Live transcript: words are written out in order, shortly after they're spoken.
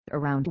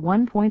Around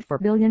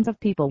 1.4 billion of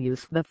people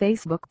use the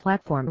Facebook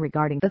platform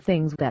regarding the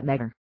things that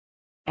matter.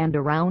 And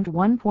around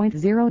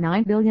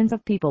 1.09 billion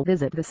of people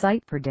visit the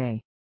site per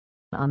day.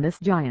 On this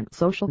giant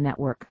social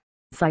network,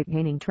 site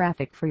gaining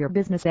traffic for your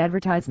business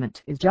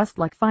advertisement is just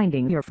like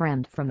finding your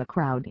friend from the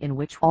crowd in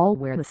which all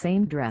wear the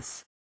same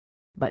dress.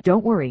 But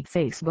don't worry,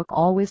 Facebook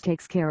always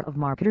takes care of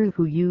marketers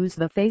who use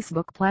the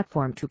Facebook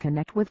platform to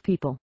connect with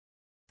people.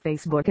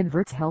 Facebook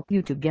Adverts help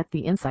you to get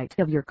the insight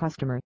of your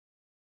customer.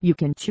 You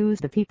can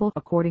choose the people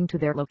according to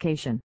their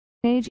location,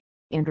 age,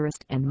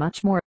 interest and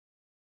much more.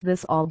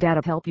 This all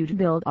data help you to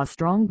build a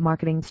strong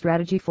marketing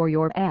strategy for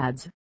your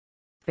ads.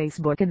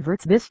 Facebook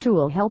Adverts. This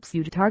tool helps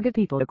you to target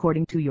people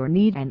according to your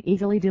need and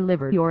easily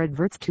deliver your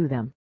adverts to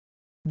them.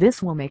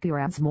 This will make your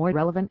ads more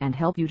relevant and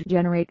help you to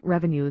generate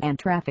revenue and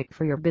traffic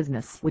for your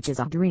business, which is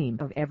a dream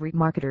of every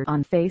marketer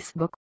on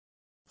Facebook.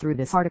 Through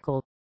this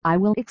article, I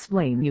will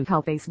explain you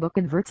how Facebook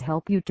Adverts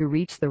help you to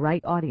reach the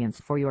right audience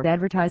for your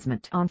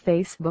advertisement on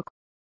Facebook.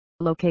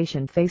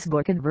 Location.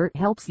 Facebook Advert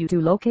helps you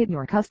to locate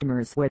your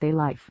customers where they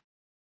live.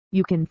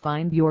 You can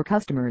find your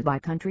customers by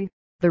country,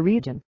 the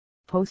region,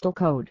 postal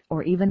code,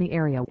 or even the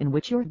area in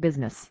which your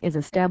business is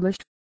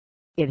established.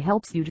 It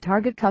helps you to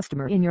target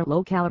customer in your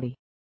locality.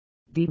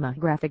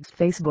 Demographics.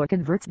 Facebook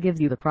Adverts gives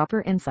you the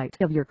proper insight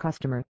of your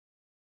customer.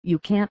 You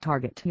can't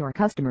target your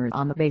customers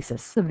on the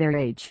basis of their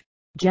age,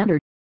 gender,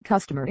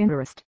 customer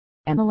interest,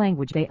 and the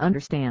language they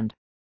understand.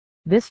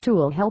 This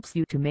tool helps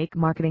you to make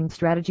marketing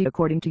strategy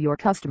according to your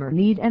customer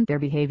need and their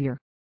behavior.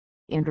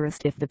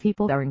 Interest. If the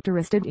people are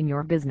interested in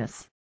your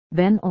business,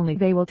 then only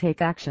they will take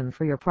action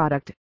for your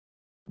product.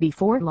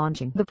 Before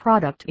launching the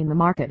product in the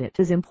market, it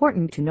is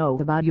important to know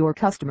about your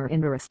customer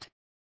interest.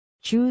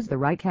 Choose the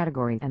right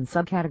category and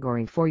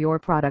subcategory for your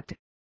product.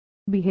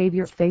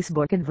 Behavior.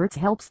 Facebook Adverts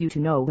helps you to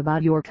know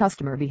about your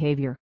customer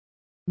behavior.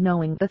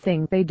 Knowing the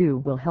thing they do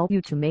will help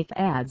you to make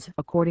ads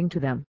according to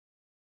them.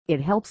 It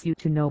helps you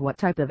to know what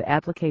type of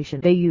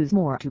application they use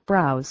more to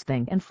browse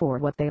things and for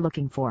what they're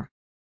looking for.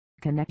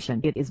 Connection.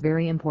 It is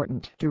very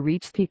important to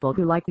reach people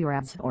who like your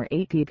ads or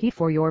app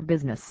for your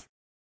business.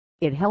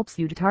 It helps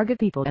you to target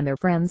people and their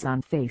friends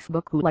on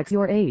Facebook who likes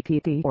your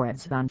app or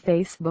ads on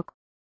Facebook.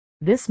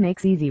 This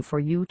makes easy for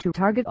you to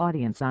target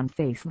audience on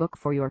Facebook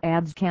for your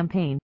ads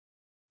campaign.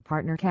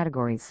 Partner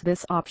categories.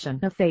 This option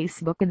of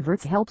Facebook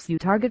Adverts helps you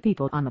target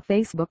people on the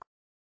Facebook.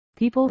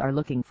 People are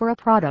looking for a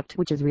product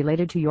which is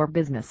related to your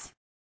business.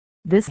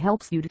 This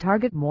helps you to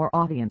target more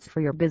audience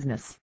for your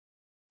business.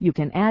 You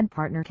can add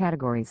partner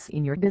categories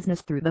in your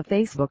business through the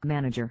Facebook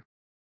Manager.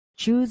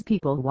 Choose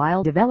people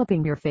while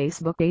developing your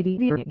Facebook ad.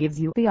 It gives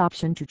you the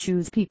option to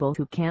choose people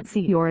who can't see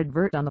your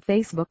advert on the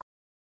Facebook.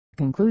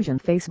 Conclusion.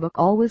 Facebook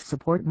always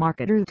support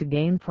marketers to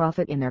gain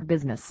profit in their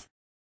business.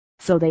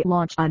 So they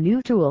launch a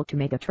new tool to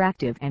make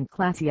attractive and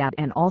classy ad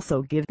and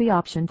also give the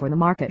option for the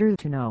marketers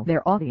to know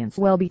their audience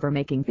well before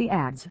making the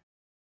ads.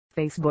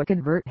 Facebook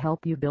Advert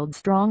help you build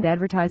strong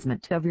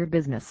advertisement of your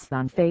business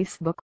on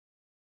Facebook.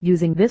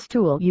 Using this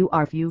tool you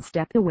are few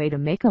steps away to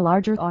make a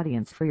larger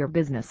audience for your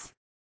business.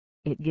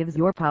 It gives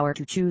your power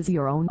to choose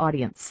your own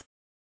audience.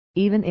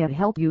 Even it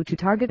help you to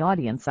target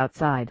audience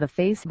outside the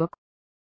Facebook.